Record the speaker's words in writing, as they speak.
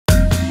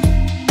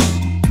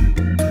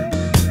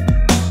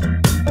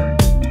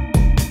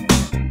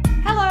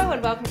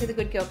and welcome to the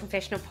Good Girl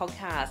Confessional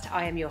podcast.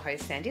 I am your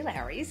host, Sandy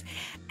Lowres,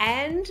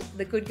 and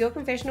the Good Girl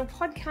Confessional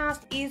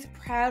podcast is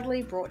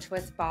proudly brought to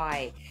us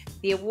by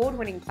the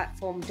award-winning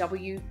platform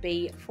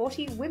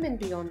WB40, Women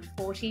Beyond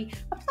 40,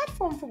 a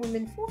platform for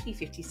women 40,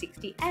 50,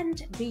 60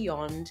 and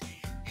beyond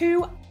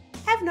who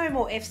have no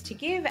more F's to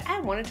give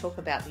and want to talk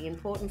about the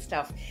important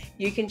stuff.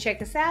 You can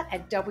check us out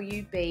at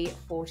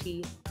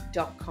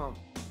wb40.com.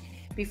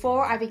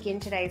 Before I begin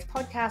today's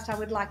podcast, I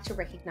would like to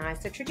recognise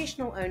the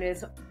traditional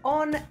owners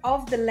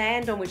of the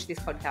land on which this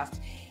podcast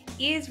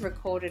is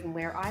recorded and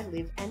where I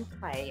live and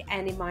play.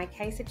 And in my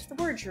case, it's the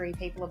Wurundjeri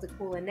people of the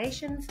Kulin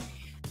Nations.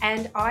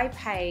 And I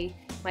pay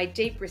my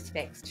deep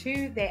respects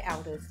to their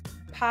elders,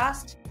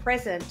 past,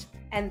 present,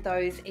 and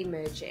those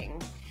emerging.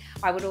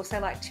 I would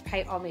also like to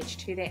pay homage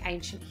to their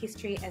ancient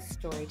history as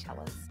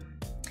storytellers.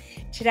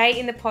 Today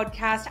in the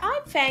podcast,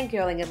 I'm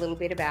fangirling a little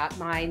bit about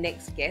my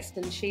next guest,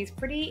 and she's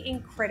pretty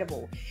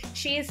incredible.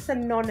 She is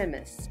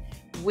synonymous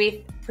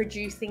with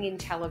producing in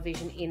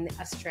television in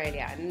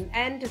Australia,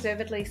 and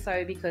deservedly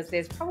so, because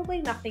there's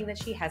probably nothing that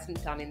she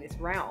hasn't done in this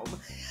realm.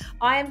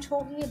 I am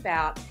talking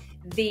about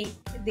the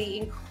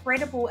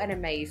incredible and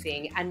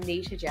amazing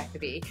Anita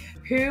Jacoby,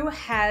 who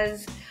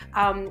has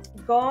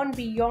gone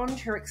beyond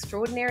her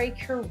extraordinary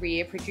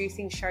career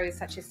producing shows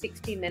such as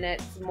 60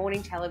 Minutes,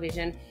 morning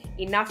television,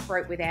 Enough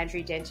Rope with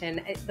Andrew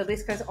Denton, the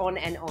list goes on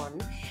and on,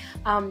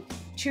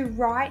 to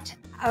write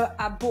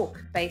a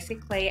book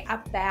basically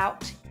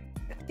about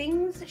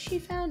things that she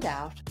found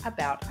out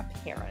about a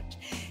parent.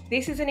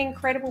 This is an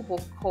incredible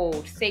book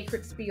called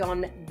Secrets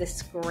Beyond the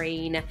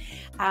Screen.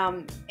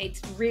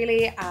 It's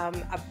really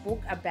a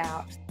book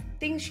about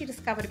things she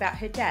discovered about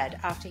her dad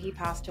after he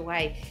passed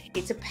away.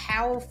 It's a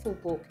powerful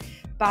book,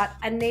 but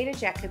Anita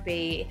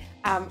Jacoby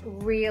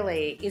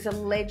really is a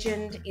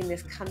legend in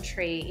this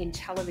country in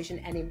television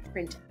and in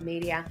print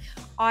media.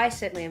 I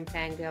certainly am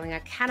fangirling. I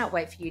cannot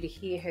wait for you to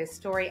hear her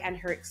story and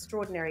her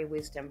extraordinary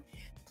wisdom.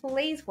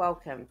 Please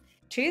welcome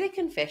to the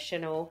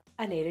Confessional,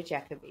 Anita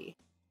Jacoby.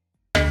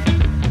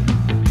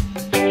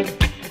 Hey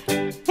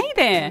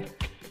there!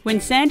 When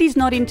Sandy's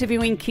not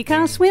interviewing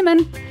kick-ass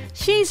women,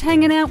 she's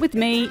hanging out with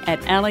me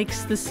at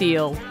Alex the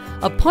Seal,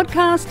 a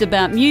podcast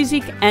about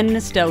music and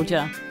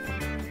nostalgia.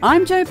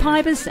 I'm Jo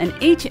Pybus, and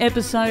each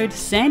episode,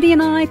 Sandy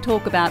and I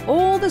talk about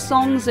all the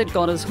songs that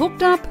got us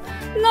hooked up,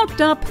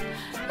 knocked up,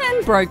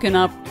 and broken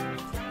up.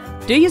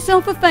 Do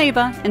yourself a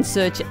favour and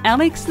search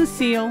Alex the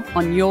Seal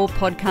on your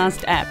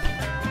podcast app.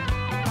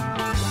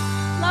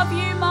 Love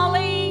you,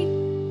 Molly.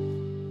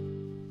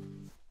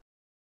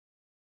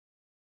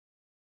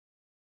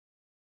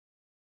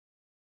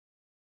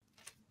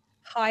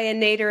 Hi,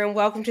 Anita, and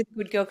welcome to the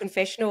Good Girl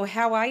Confessional.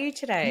 How are you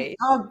today?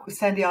 Oh,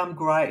 Sandy, I'm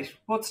great.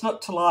 What's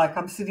not to like?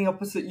 I'm sitting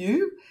opposite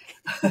you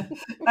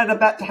and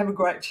about to have a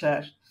great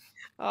chat.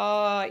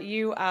 Oh,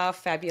 you are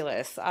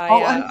fabulous.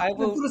 I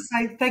will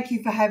say thank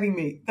you for having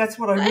me. That's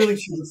what I really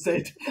should have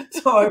said.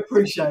 So I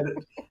appreciate it.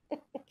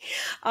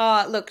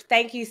 Look,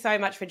 thank you so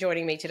much for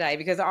joining me today,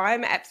 because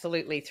I'm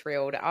absolutely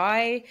thrilled.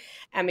 I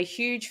am a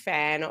huge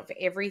fan of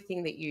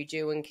everything that you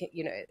do and,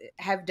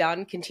 have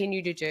done,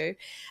 continue to do.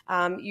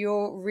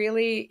 You're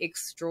really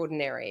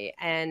extraordinary,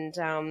 and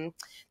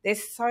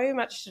there's so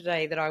much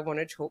today that I want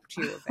to talk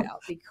to you about,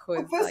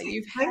 because Thank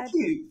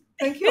you.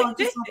 I feel a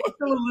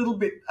little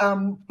bit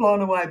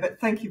blown away, but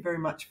thank you very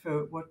much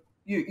for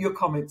your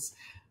comments.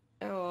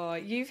 Oh,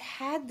 you've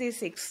had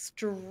this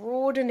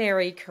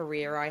extraordinary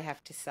career, I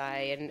have to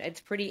say, and it's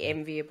pretty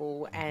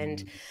enviable,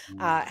 and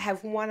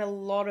have won a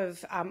lot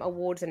of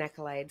awards and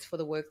accolades for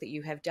the work that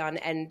you have done,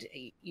 and,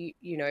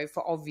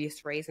 for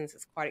obvious reasons,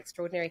 it's quite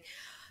extraordinary.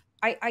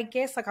 I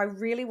guess, I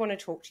really want to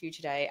talk to you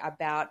today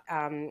about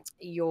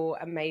your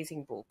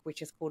amazing book,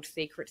 which is called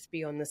Secrets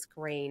Beyond the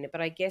Screen.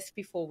 But I guess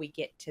before we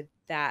get to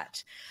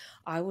that,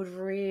 I would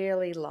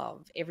really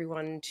love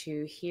everyone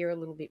to hear a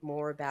little bit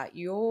more about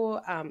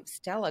your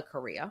stellar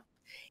career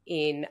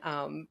in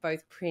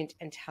both print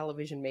and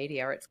television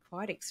media. It's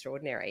quite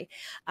extraordinary.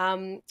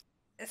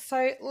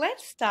 So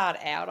let's start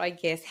out, I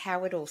guess,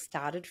 how it all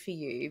started for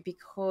you,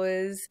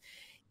 because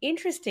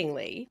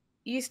interestingly,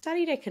 you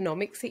studied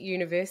economics at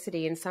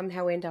university and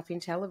somehow end up in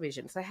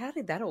television. So how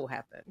did that all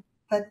happen?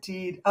 That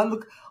did.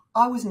 Look,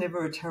 I was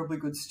never a terribly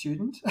good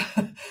student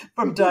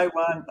from day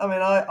one. I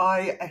mean,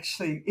 I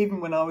actually,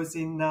 even when I was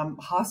in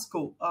high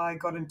school, I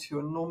got into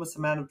an enormous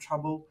amount of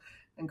trouble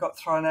and got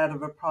thrown out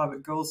of a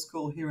private girls'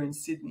 school here in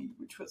Sydney,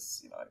 which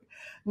was,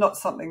 not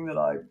something that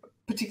I'm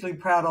particularly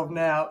proud of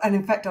now. And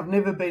in fact, I've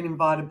never been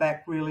invited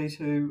back really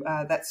to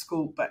that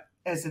school, but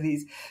as it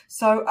is.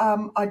 So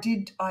I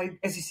did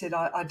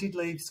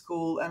leave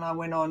school, and I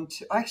went on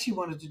to, I actually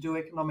wanted to do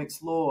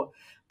economics law,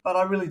 but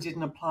I really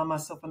didn't apply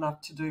myself enough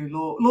to do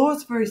law. Law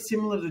is very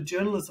similar to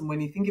journalism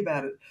when you think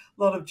about it.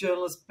 A lot of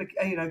journalists,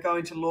 go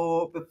into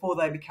law before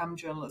they become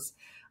journalists.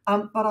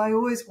 But I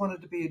always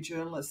wanted to be a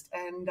journalist.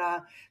 And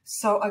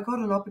so I got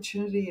an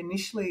opportunity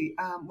initially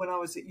when I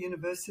was at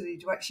university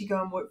to actually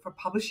go and work for a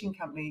publishing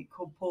company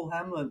called Paul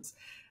Hamlin's.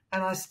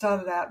 And I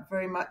started out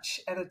very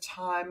much at a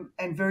time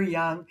and very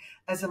young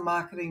as a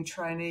marketing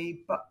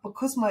trainee. But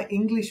because my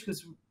English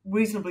was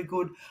reasonably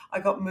good, I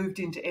got moved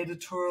into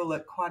editorial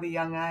at quite a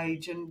young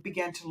age and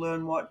began to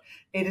learn what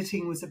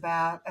editing was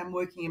about and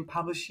working in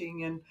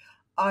publishing. And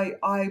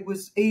I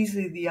was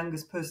easily the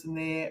youngest person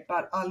there,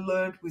 but I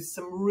learned with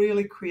some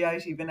really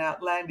creative and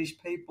outlandish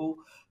people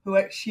who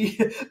actually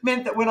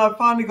meant that when I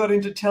finally got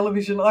into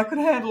television, I could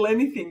handle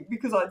anything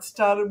because I'd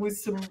started with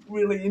some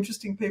really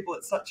interesting people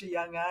at such a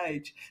young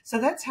age. So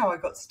that's how I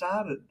got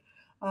started,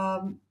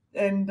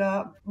 and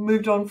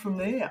moved on from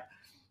there.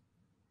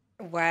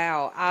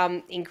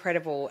 Wow,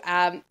 incredible.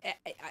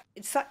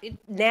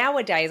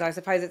 Nowadays, I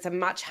suppose it's a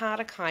much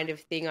harder kind of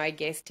thing, I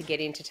guess, to get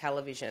into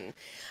television,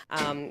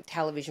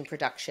 television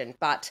production.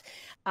 But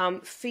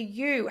for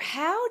you,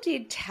 how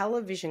did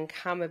television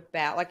come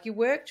about? Like, you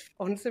worked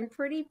on some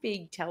pretty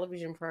big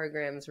television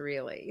programs,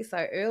 really.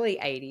 So early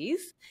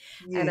 80s.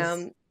 And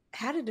Yes.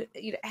 how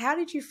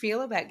did you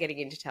feel about getting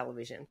into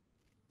television?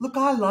 Look,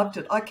 I loved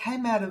it. I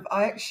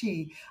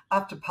actually,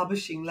 after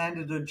publishing,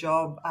 landed a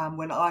job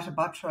when Ita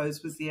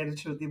Buttrose was the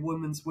editor of the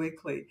Women's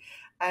Weekly,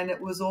 and it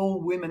was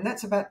all women.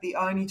 That's about the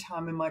only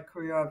time in my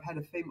career I've had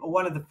a female, or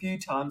one of the few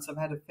times I've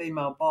had a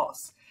female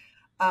boss.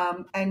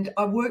 And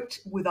I worked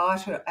with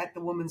Ita at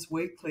the Women's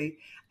Weekly,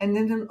 and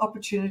then an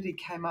opportunity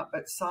came up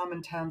at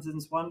Simon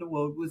Townsend's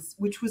Wonderworld,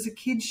 which was a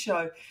kids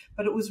show,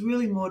 but it was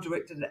really more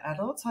directed at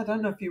adults. I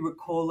don't know if you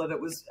recall it. It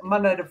was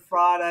Monday to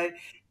Friday.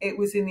 It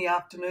was in the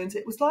afternoons.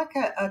 It was like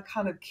a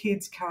kind of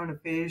kids current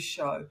affairs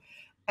show.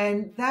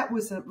 And that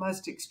was a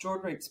most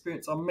extraordinary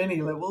experience on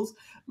many levels,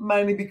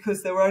 mainly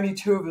because there were only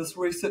two of us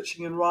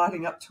researching and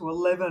writing up to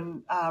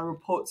 11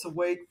 reports a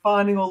week,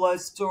 finding all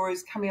those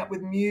stories, coming up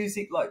with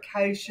music,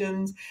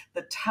 locations,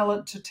 the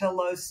talent to tell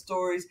those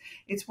stories.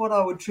 It's what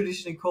I would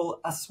traditionally call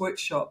a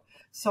sweatshop.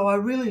 So I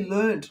really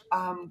learned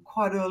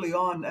quite early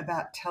on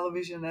about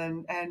television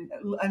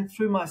and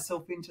threw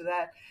myself into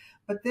that.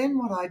 But then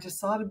what I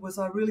decided was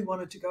I really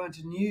wanted to go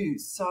into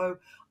news. So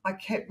I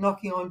kept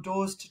knocking on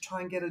doors to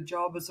try and get a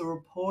job as a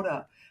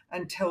reporter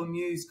and tell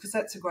news, because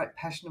that's a great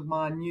passion of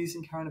mine, news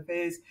and current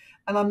affairs.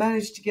 And I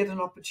managed to get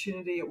an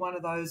opportunity at one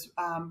of those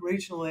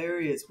regional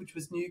areas, which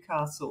was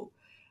Newcastle.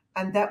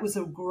 And that was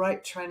a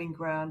great training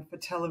ground for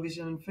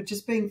television and for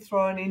just being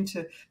thrown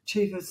into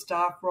chief of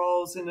staff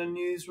roles in a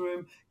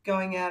newsroom,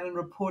 going out and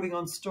reporting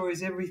on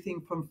stories,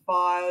 everything from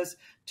fires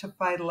to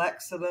fatal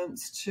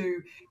accidents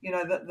to,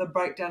 the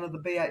breakdown of the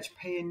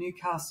BHP in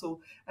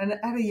Newcastle. And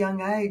at a young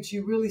age,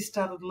 you really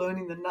started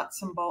learning the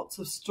nuts and bolts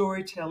of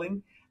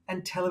storytelling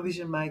and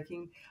television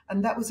making.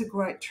 And that was a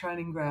great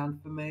training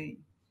ground for me.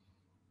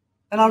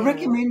 And I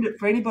recommend it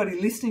for anybody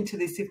listening to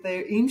this if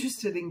they're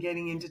interested in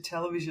getting into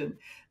television,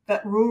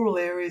 that rural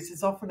areas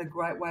is often a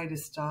great way to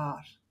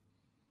start.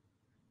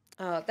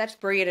 Oh, that's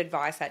brilliant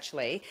advice,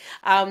 actually.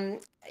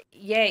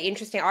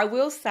 Interesting. I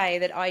will say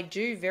that I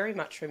do very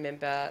much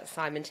remember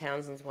Simon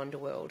Townsend's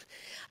Wonderworld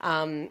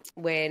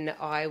when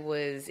I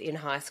was in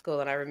high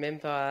school, and I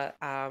remember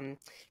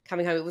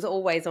coming home. It was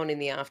always on in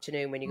the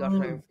afternoon when you got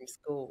home from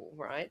school,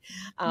 right?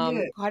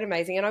 Yeah. Quite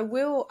amazing. And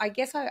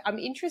I'm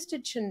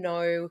interested to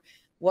know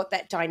what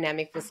that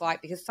dynamic was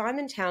like, because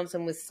Simon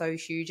Townsend was so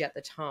huge at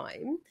the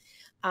time.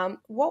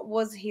 What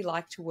was he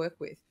like to work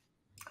with?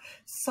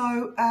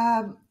 So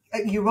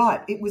you're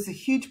right. It was a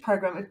huge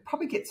program. It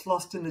probably gets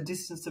lost in the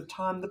distance of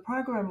time. The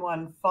program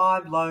won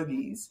 5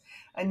 Logies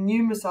and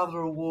numerous other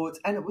awards,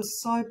 and it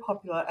was so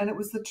popular. And it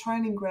was the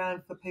training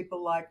ground for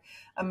people like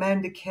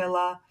Amanda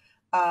Keller,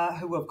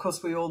 who, of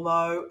course, we all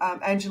know,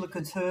 Angela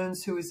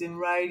Concerns, who was in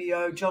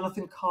radio,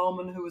 Jonathan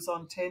Coleman, who was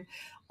on 10,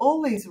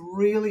 all these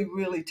really,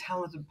 really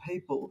talented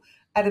people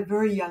at a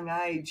very young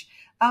age.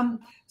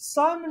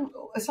 Simon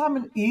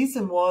is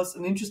and was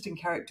an interesting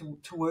character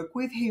to work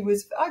with. He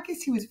was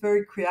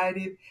very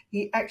creative.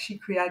 He actually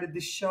created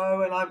this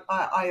show, and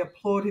I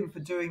applaud him for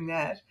doing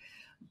that.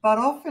 But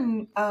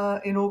often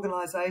in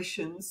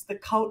organisations, the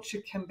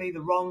culture can be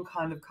the wrong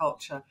kind of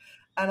culture.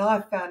 And I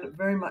found it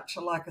very much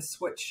like a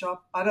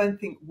sweatshop. I don't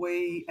think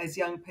we as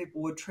young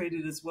people were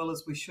treated as well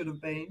as we should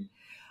have been.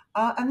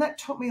 And that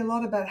taught me a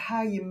lot about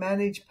how you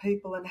manage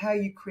people and how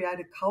you create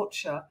a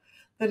culture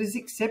that is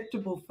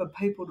acceptable for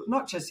people,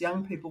 not just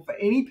young people, for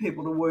any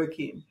people to work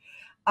in.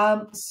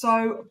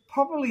 So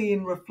probably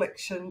in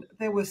reflection,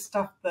 there was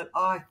stuff that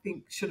I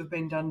think should have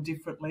been done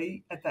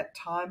differently at that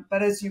time.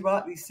 But as you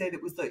rightly said,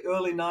 it was the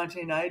early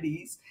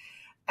 1980s.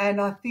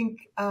 And I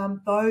think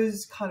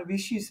those kind of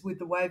issues with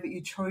the way that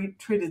you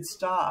treated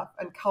staff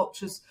and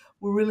cultures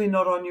were really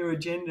not on your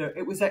agenda.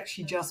 It was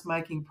actually just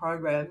making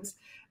programs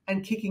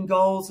and kicking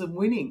goals and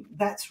winning.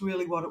 That's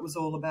really what it was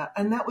all about.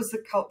 And that was the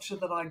culture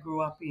that I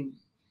grew up in.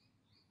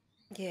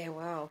 Yeah,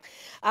 wow.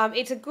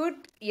 It's a good,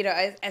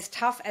 as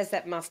tough as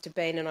that must have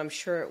been, and I'm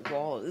sure it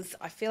was,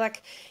 I feel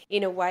like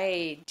in a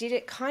way, did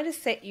it kind of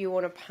set you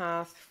on a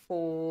path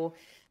for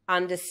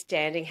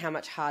understanding how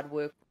much hard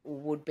work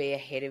would be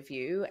ahead of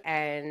you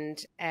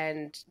and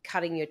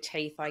cutting your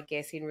teeth, I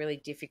guess, in really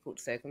difficult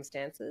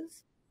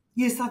circumstances?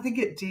 Yes, I think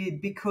it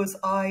did, because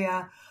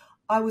I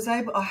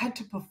I had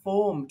to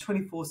perform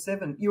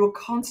 24/7. You were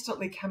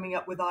constantly coming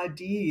up with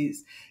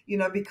ideas,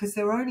 because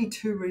there were only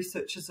 2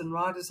 researchers and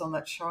writers on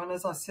that show. And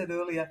as I said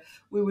earlier,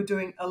 we were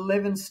doing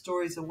 11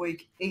 stories a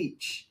week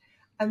each.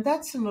 And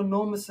that's an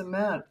enormous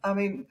amount. I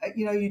mean,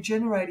 you're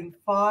generating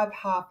 5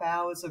 half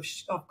hours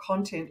of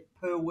content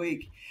per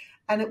week.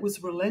 And it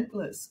was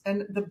relentless.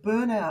 And the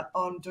burnout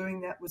on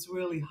doing that was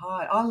really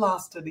high. I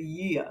lasted a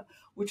year,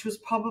 which was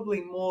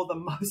probably more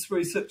than most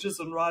researchers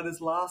and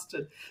writers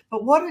lasted.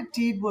 But what it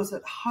did was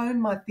it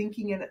honed my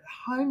thinking, and it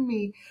honed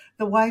me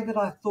the way that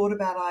I thought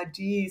about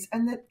ideas,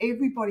 and that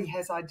everybody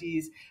has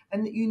ideas,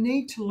 and that you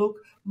need to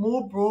look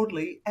more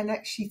broadly and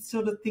actually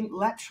sort of think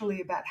laterally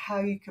about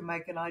how you can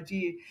make an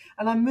idea.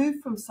 And I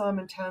moved from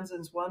Simon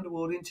Townsend's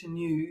Wonderworld into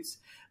news.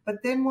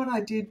 But then what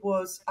I did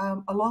was,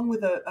 along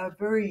with a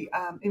very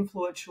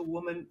influential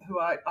woman who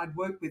I'd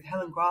worked with,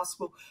 Helen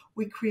Grasswell,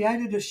 we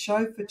created a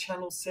show for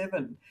Channel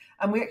 7,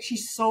 and we actually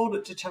sold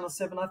it to Channel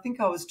 7. I think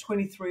I was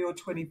 23 or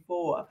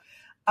 24.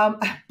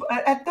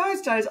 At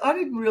those days, I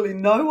didn't really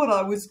know what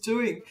I was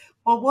doing.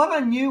 But what I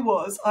knew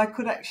was I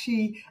could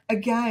actually,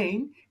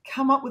 again,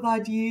 come up with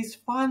ideas,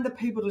 find the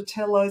people to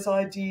tell those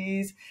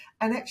ideas,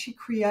 and actually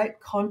create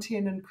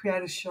content and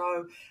create a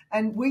show.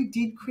 And we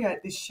did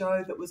create this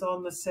show that was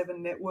on the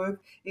 7 network.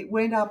 It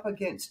went up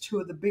against 2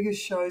 of the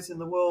biggest shows in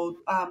the world.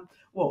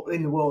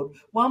 In the world.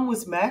 One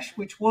was MASH,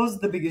 which was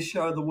the biggest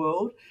show of the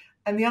world.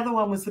 And the other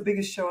one was the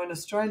biggest show in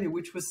Australia,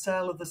 which was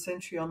Sale of the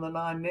Century on the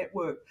 9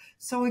 network.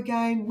 So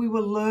again, we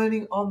were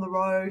learning on the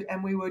road,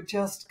 and we were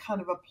just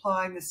kind of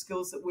applying the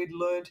skills that we'd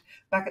learned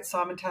back at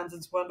Simon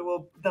Townsend's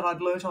Wonderworld, that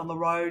I'd learnt on the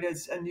road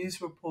as a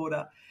news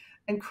reporter,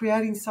 and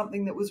creating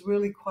something that was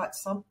really quite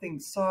something.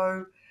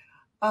 So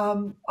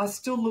I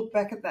still look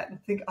back at that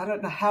and think, I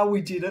don't know how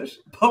we did it,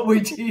 but we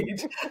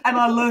did. And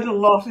I learned a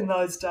lot in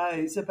those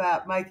days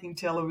about making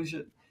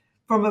television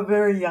from a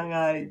very young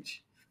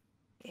age.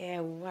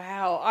 Yeah,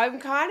 wow. I'm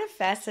kind of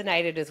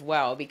fascinated as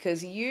well,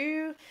 because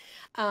you,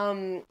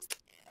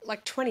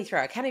 like 23,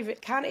 I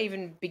can't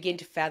even begin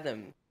to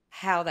fathom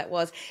how that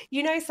was.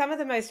 Some of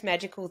the most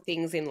magical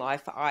things in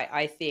life,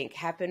 I think,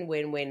 happen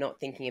when we're not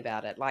thinking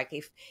about it. Like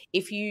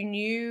if you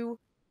knew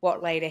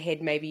what laid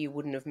ahead, maybe you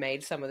wouldn't have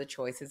made some of the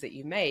choices that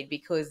you made,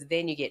 because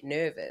then you get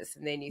nervous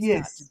and then you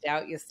start to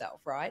doubt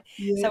yourself, right?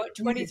 Yeah, So at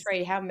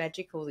 23, how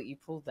magical that you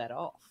pulled that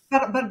off.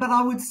 But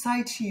I would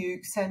say to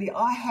you, Sandy,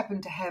 I happen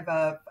to have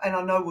and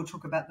I know we'll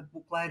talk about the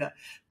book later,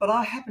 but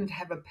I happen to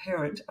have a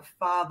parent, a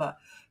father,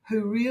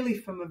 who really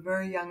from a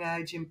very young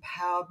age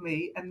empowered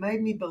me and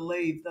made me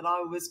believe that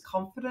I was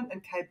confident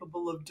and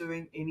capable of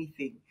doing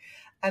anything,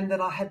 and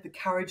that I had the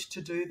courage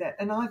to do that.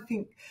 And I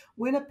think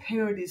when a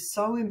parent is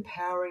so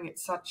empowering at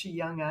such a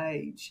young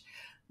age,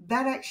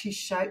 that actually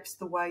shapes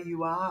the way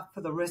you are for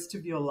the rest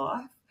of your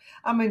life.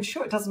 I mean,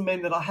 sure, it doesn't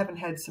mean that I haven't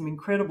had some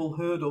incredible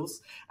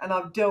hurdles, and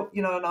I've dealt,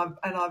 and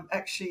I've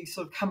actually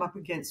sort of come up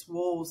against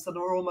walls that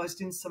are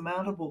almost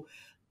insurmountable.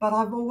 But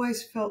I've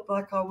always felt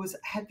like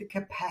had the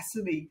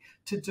capacity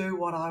to do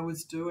what I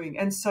was doing.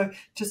 And so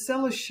to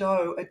sell a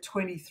show at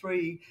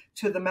 23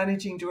 to the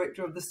managing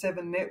director of the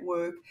 7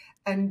 network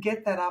and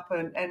get that up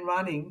and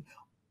running,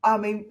 I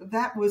mean,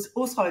 that was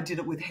also, I did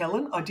it with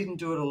Helen. I didn't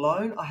do it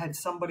alone. I had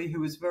somebody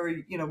who was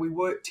very, we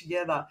worked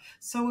together.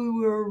 So we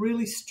were a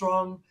really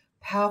strong,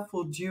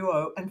 powerful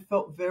duo, and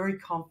felt very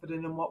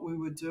confident in what we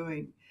were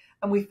doing.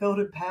 And we felt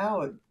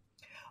empowered.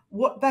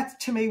 That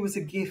to me was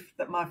a gift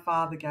that my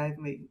father gave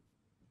me.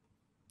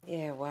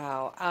 Yeah,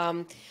 wow.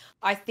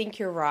 I think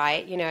you're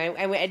right,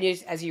 and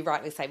as you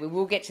rightly say, we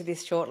will get to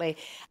this shortly,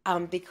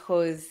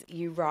 because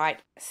you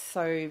write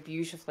so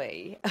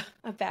beautifully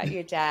about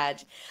your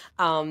dad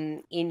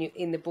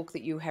in the book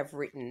that you have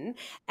written,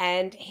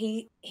 and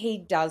he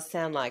does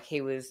sound like he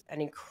was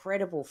an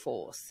incredible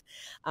force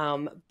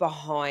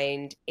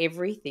behind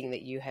everything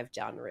that you have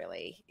done,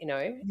 really, Yes.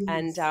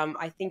 And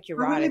I think you're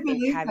right. I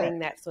think having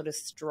that sort of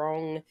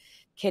strong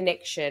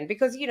connection,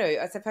 because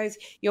I suppose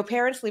your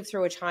parents lived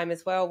through a time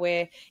as well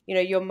where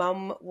your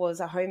mum was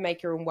a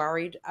homemaker and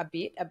worried a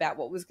bit about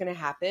what was going to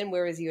happen,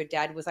 whereas your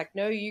dad was like,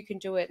 no, you can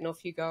do it, and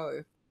off you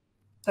go.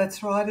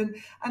 That's right.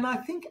 And I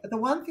think the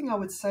one thing I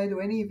would say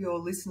to any of your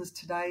listeners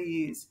today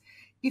is,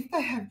 if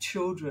they have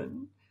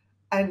children,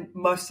 and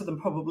most of them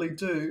probably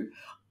do,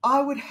 I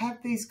would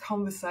have these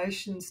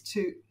conversations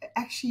to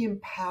actually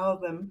empower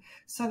them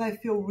so they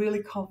feel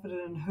really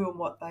confident in who and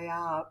what they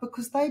are,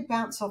 because they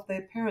bounce off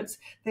their parents.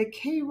 Their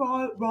key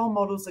role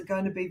models are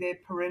going to be their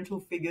parental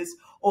figures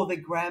or their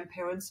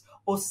grandparents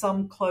or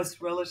some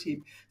close relative.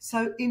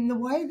 So in the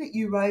way that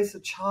you raise a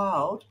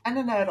child and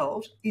an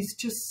adult is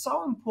just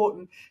so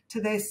important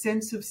to their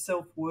sense of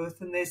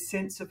self-worth and their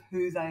sense of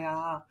who they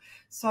are.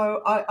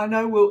 So I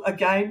know we'll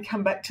again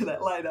come back to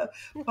that later,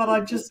 but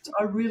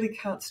I really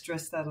can't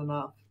stress that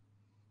enough.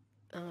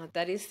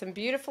 That is some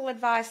beautiful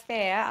advice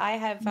there. I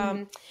have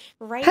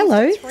raised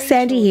Hello, 3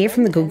 Sandy here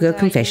from the children, Good Girl and,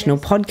 Confessional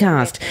you know, something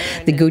podcast.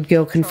 that The Good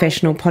Girl trying to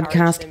Confessional encourage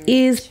podcast them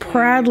is to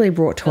proudly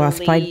brought to us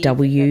by believe that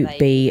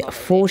they can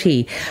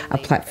WB40, a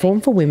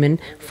platform for women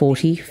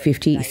 40,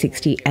 50,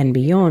 60 and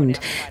beyond.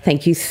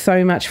 Thank you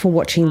so much for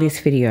watching this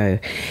video.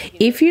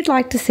 If you'd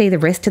like to see the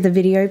rest of the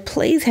video,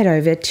 please head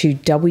over to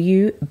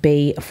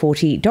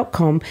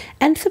WB40.com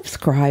and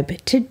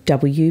subscribe to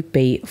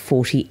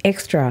WB40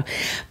 Extra.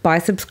 By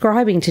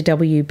subscribing to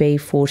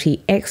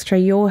WB40 Extra,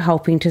 you're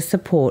helping to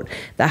support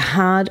the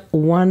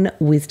hard-won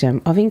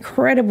wisdom of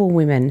incredible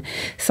women.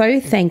 So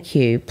thank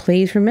you.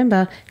 Please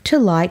remember to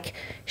like,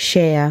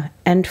 share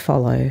and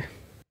follow.